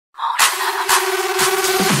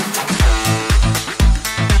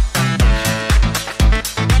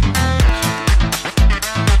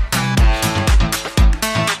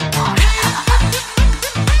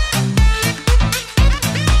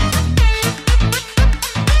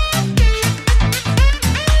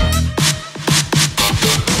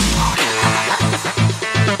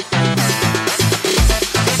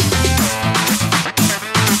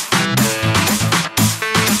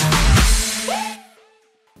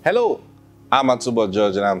Hello, I'm Atubo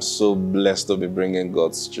George, and I'm so blessed to be bringing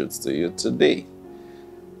God's truth to you today.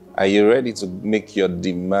 Are you ready to make your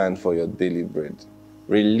demand for your daily bread?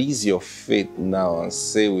 Release your faith now and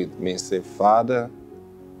say with me, say, Father,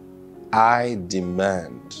 I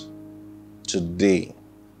demand today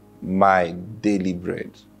my daily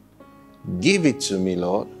bread. Give it to me,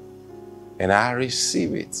 Lord, and I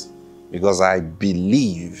receive it because I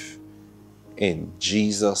believe in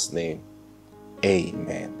Jesus' name.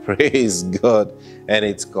 Amen. Praise God. And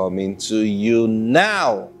it's coming to you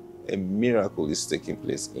now. A miracle is taking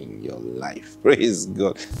place in your life. Praise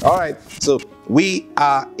God. All right. So we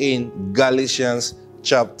are in Galatians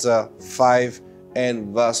chapter 5 and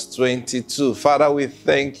verse 22. Father, we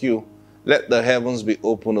thank you. Let the heavens be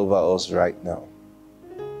open over us right now.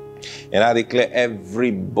 And I declare every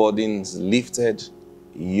burden is lifted,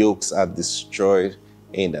 yokes are destroyed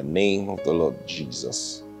in the name of the Lord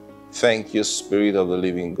Jesus. Thank you, Spirit of the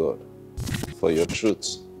living God, for your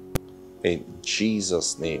truth. In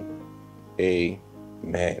Jesus' name,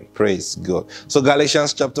 amen. Praise God. So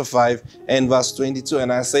Galatians chapter 5 and verse 22.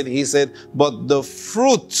 And he said, but the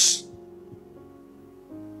fruit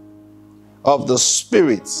of the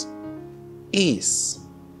Spirit is.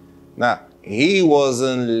 Now, he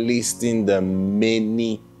wasn't listing the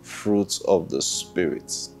many fruits of the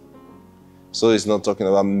Spirit. So he's not talking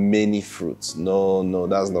about many fruits. No,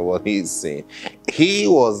 that's not what he's saying. He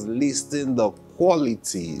was listing the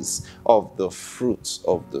qualities of the fruits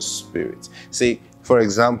of the Spirit. See, for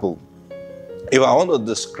example, if I want to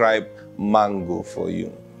describe mango for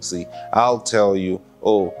you, see, I'll tell you,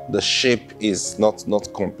 oh, the shape is not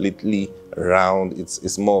completely round.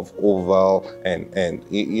 It's more of oval, and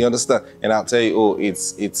you understand? And I'll tell you, oh,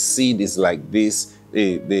 its seed is like this.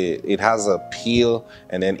 It has a peel,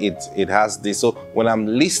 and then it has this. So when I'm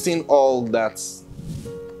listing all that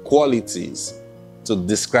qualities to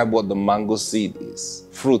describe what the mango seed is,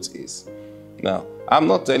 fruit is. Now, I'm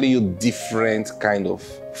not telling you different kind of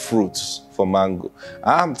fruits for mango.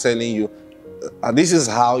 I'm telling you, this is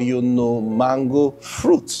how you know mango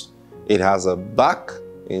fruit. It has a back,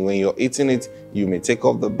 and when you're eating it, you may take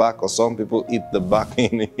off the back, or some people eat the back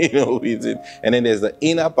with it. And then there's the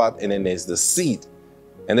inner part, and then there's the seed.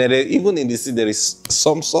 And then even in the seed, there is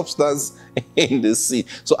some substance in the seed.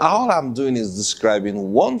 So all I'm doing is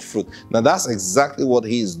describing one fruit. Now that's exactly what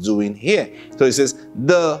he is doing here. So he says,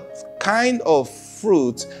 the kind of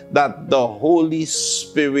fruit that the Holy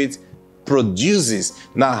Spirit produces.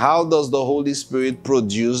 Now, how does the Holy Spirit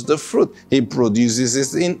produce the fruit? He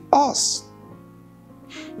produces it in us.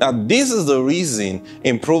 Now, this is the reason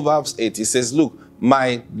in Proverbs 8, he says, look,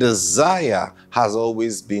 my desire has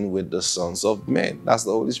always been with the sons of men. That's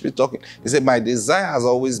the Holy Spirit talking. He said, my desire has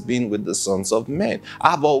always been with the sons of men.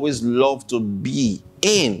 I've always loved to be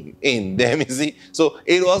in them, you see. So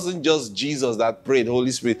it wasn't just Jesus that prayed,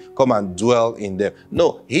 Holy Spirit, come and dwell in them.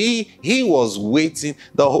 No, he was waiting.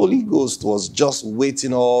 The Holy Ghost was just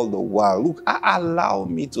waiting all the while. Look, allow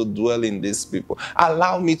me to dwell in these people.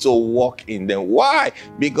 Allow me to walk in them. Why?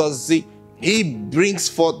 Because, see, he brings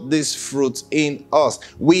forth this fruit in us.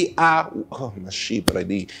 We are,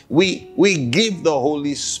 we give the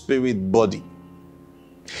Holy Spirit body.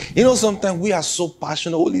 You know, sometimes we are so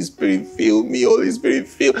passionate. Holy Spirit, fill me. Holy Spirit,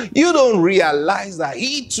 fill. You don't realize that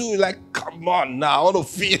he too, like, come on now, I want to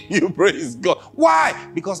feel you, praise God. Why?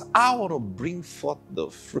 Because I want to bring forth the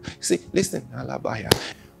fruit. See, listen,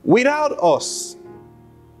 without us,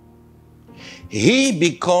 he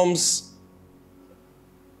becomes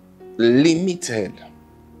limited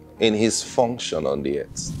in his function on the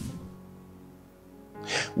earth.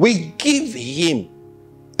 We give him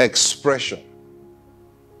expression.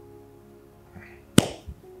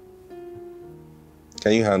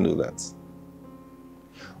 Can you handle that?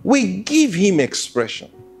 We give him expression.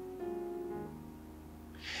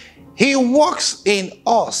 He works in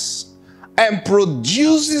us and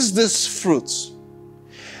produces this fruit.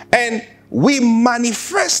 And we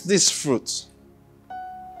manifest this fruit.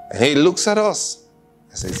 And he looks at us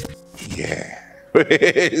and says, yeah,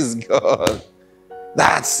 praise God.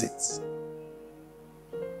 That's it.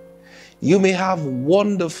 You may have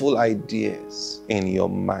wonderful ideas in your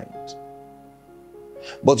mind,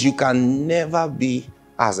 but you can never be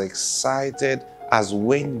as excited as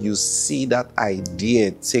when you see that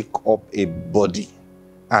idea take up a body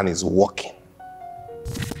and is working.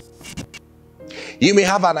 You may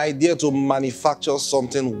have an idea to manufacture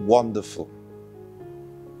something wonderful.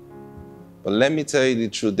 But let me tell you the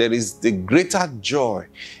truth, there is the greater joy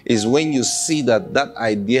is when you see that that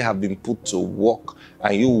idea have been put to work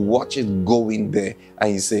and you watch it go in there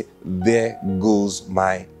and you say, there goes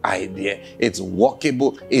my idea. It's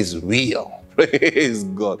workable, it's real. Praise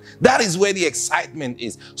God. That is where the excitement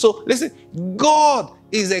is. So listen, God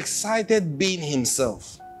is excited being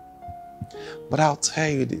himself. But I'll tell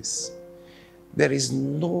you this, there is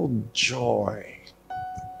no joy.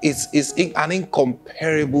 It's an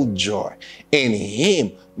incomparable joy in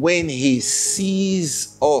him when he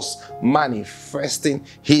sees us manifesting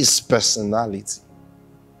his personality.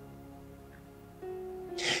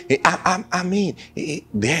 I mean,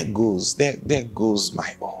 there goes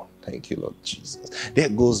my own. Thank you, Lord Jesus. There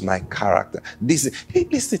goes my character. Listen.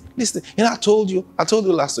 And I told you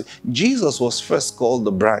last week, Jesus was first called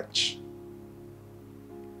the branch.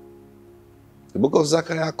 The book of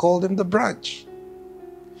Zechariah called him the branch.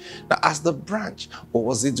 Now, as the branch, what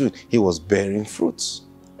was he doing? He was bearing fruits.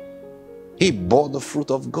 He bore the fruit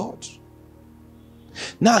of God.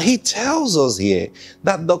 Now, he tells us here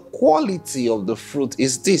that the quality of the fruit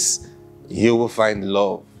is this. You will find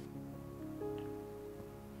love.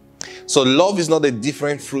 So love is not a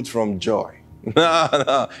different fruit from joy.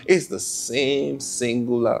 No. It's the same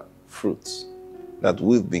singular fruit that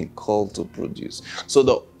we've been called to produce. So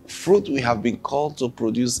the fruit we have been called to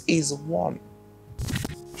produce is one.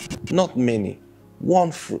 Not many.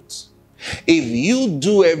 One fruit. If you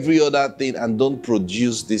do every other thing and don't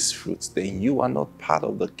produce this fruit, then you are not part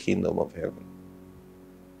of the kingdom of heaven.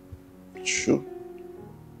 True.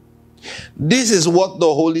 This is what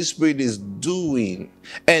the Holy Spirit is doing.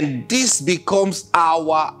 And this becomes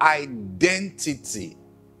our identity.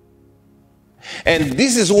 And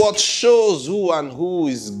this is what shows who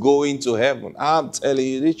is going to heaven. I'm telling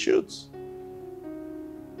you the truth.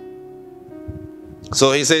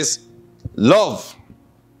 So he says, love.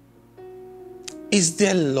 Is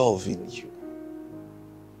there love in you?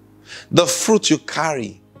 The fruit you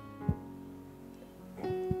carry,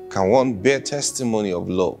 can one bear testimony of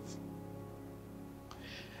love?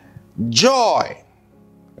 Joy.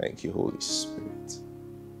 Thank you, Holy Spirit.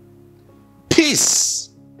 Peace.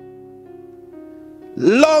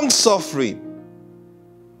 Long-suffering.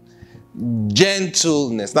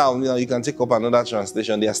 Gentleness. Now, you can take up another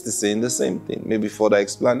translation. They are still saying the same thing. Maybe further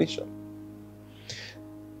explanation.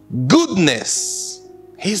 Goodness.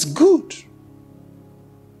 He's good.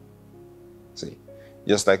 See,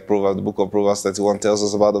 just like Proverbs, the book of Proverbs 31 tells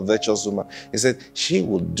us about the virtuous woman. He said, she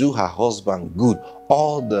will do her husband good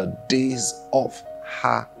all the days of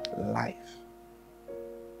her life.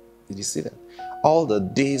 Did you see that? All the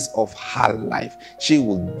days of her life, she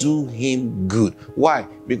will do him good. Why?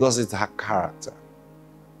 Because it's her character.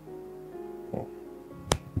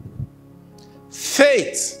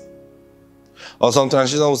 Faith. Or some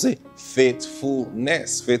translations will say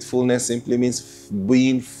faithfulness. Faithfulness simply means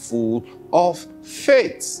being full of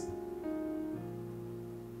faith.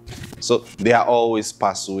 So they are always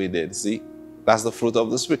persuaded. See, that's the fruit of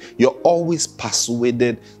the Spirit. You're always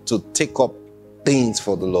persuaded to take up things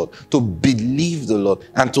for the Lord, to believe the Lord,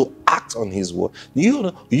 and to act on his word.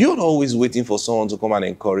 You're not always waiting for someone to come and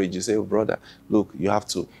encourage you. Say, oh, brother, look, you have.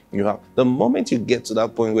 The moment you get to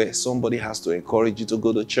that point where somebody has to encourage you to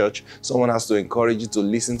go to church, someone has to encourage you to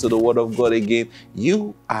listen to the word of God again,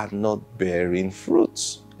 you are not bearing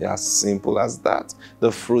fruit. As simple as that.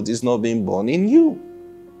 The fruit is not being born in you.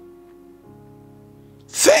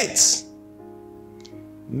 Faith.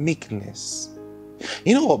 Meekness.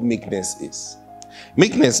 You know what meekness is?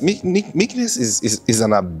 Meekness is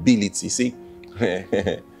an ability. See,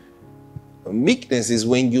 meekness is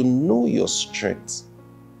when you know your strength,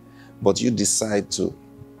 but you decide to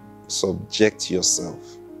subject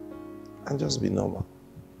yourself and just be normal.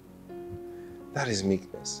 That is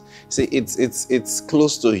meekness. See, it's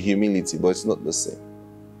close to humility, but it's not the same.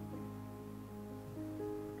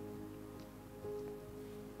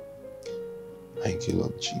 Thank you,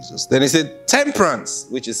 Lord Jesus. Then he said, temperance,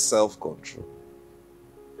 which is self-control.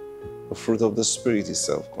 The fruit of the Spirit is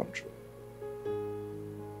self-control.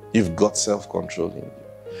 You've got self-control in you.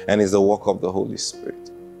 And it's the work of the Holy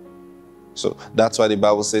Spirit. So that's why the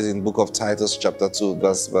Bible says in the book of Titus chapter 2,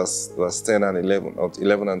 verse 10 and 11, or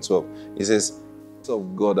 11 and 12, it says, the grace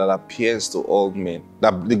of God that appears to all men,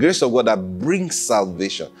 that the grace of God that brings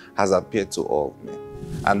salvation has appeared to all men.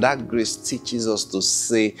 And that grace teaches us to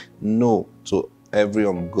say no to every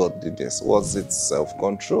ungodliness. What's it?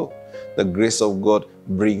 Self-control. The grace of God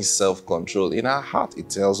brings self-control in our heart. It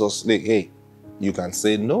tells us, like, hey, you can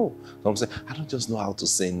say no. Some say, I don't just know how to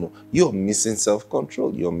say no. You're missing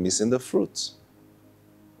self-control. You're missing the fruit.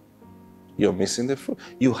 You're missing the fruit.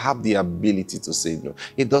 You have the ability to say no.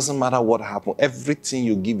 It doesn't matter what happened. Everything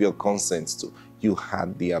you give your consent to, you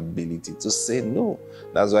had the ability to say no.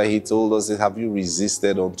 That's why he told us, have you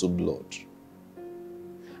resisted unto blood?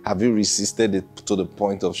 Have you resisted it to the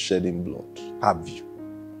point of shedding blood? Have you?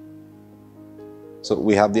 So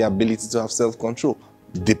we have the ability to have self-control.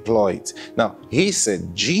 Deploy it. Now, he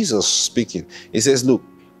said, Jesus speaking, he says, look,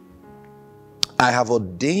 I have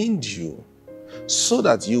ordained you so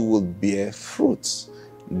that you will bear fruit.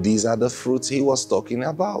 These are the fruits he was talking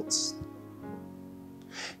about.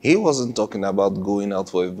 He wasn't talking about going out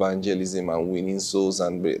for evangelism and winning souls,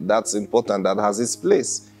 and that's important. That has its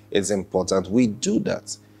place. It's important we do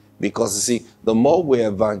that. Because, you see, the more we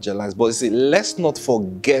evangelize, but you see, let's not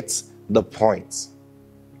forget the point.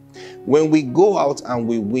 When we go out and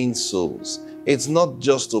we win souls, it's not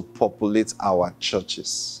just to populate our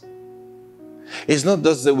churches. It's not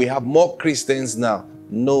just that we have more Christians now.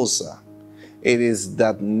 No, sir. It is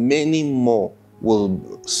that many more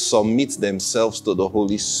will submit themselves to the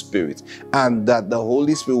Holy Spirit, and that the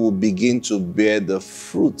Holy Spirit will begin to bear the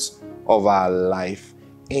fruit of our life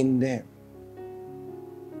in them.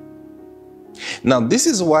 Now, this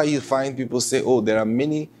is why you find people say, oh, there are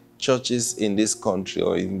many churches in this country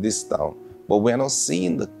or in this town, but we're not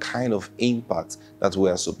seeing the kind of impact that we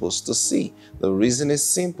are supposed to see. The reason is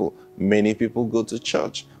simple. Many people go to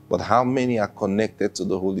church, but how many are connected to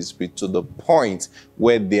the Holy Spirit to the point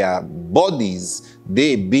where their bodies,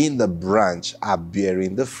 they being the branch, are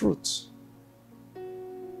bearing the fruit?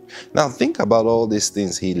 Now, think about all these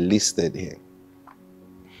things he listed here.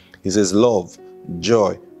 He says love,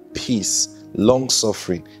 joy, peace,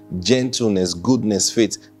 long-suffering, gentleness, goodness,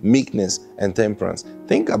 faith, meekness, and temperance.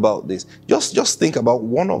 Think about this. Just think about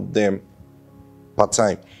one of them per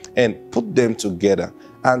time and put them together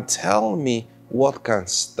and tell me what can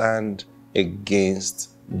stand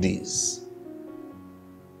against these.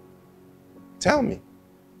 Tell me.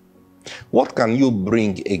 What can you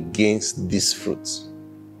bring against these fruits?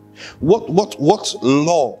 What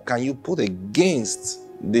law can you put against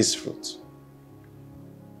this fruit?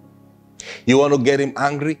 You want to get him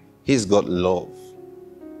angry? He's got love.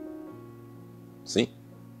 See?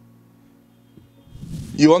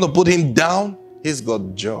 You want to put him down? He's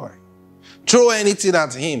got joy. Throw anything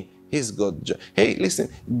at him. He's got joy. Hey, listen,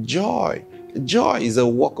 joy is a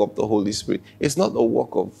work of the Holy Spirit. It's not a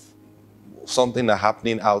work of something that's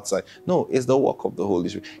happening outside. No, it's the work of the Holy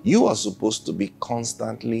Spirit. You are supposed to be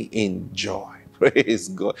constantly in joy. Praise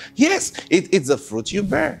God. Yes, it's a fruit you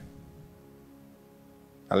bear.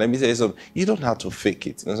 And let me tell you something. You don't have to fake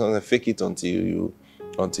it. You know, fake it until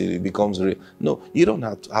it becomes real. No, you don't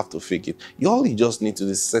have to fake it. All you just need to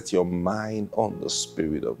do is set your mind on the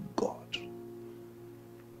Spirit of God.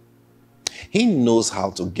 He knows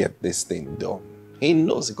how to get this thing done. He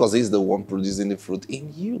knows, because he's the one producing the fruit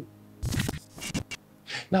in you.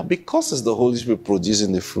 Now, because it's the Holy Spirit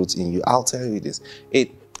producing the fruit in you, I'll tell you this.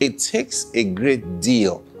 It takes a great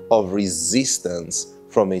deal of resistance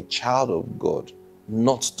from a child of God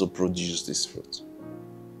not to produce this fruit.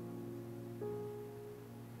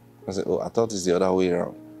 I said, oh, I thought it's the other way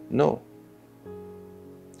around. No.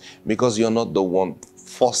 Because you're not the one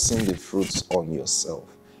forcing the fruits on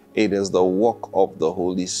yourself. It is the work of the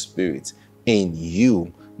Holy Spirit in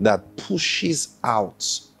you that pushes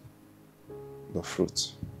out the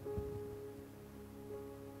fruit.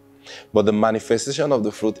 But the manifestation of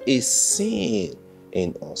the fruit is seen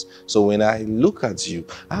in us. So when I look at you,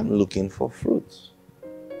 I'm looking for fruit.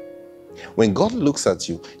 When God looks at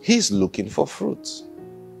you, he's looking for fruit.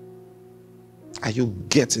 Are you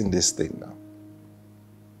getting this thing now?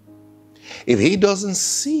 If he doesn't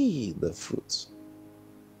see the fruit,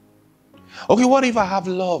 okay, what if I have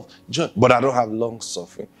love, joy, but I don't have long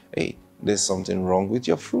suffering? Hey, there's something wrong with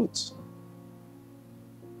your fruit.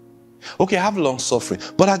 Okay, I have long suffering,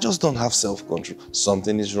 but I just don't have self-control.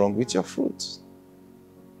 Something is wrong with your fruit.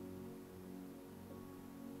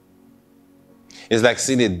 It's like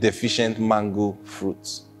seeing a deficient mango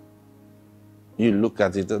fruit. You look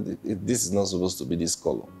at it, this is not supposed to be this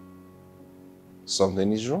color.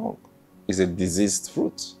 Something is wrong. It's a diseased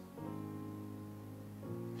fruit.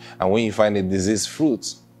 And when you find a diseased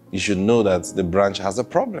fruit, you should know that the branch has a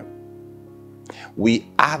problem. We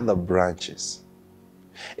are the branches.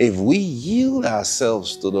 If we yield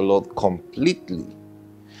ourselves to the Lord completely,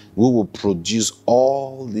 we will produce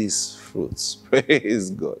all these fruits. Praise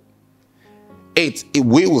God.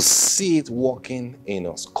 We will see it working in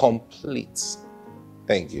us, complete.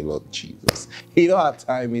 Thank you, Lord Jesus. You know our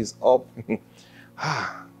time is up.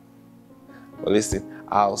 But listen,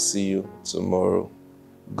 I'll see you tomorrow.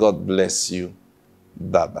 God bless you.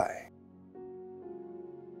 Bye-bye.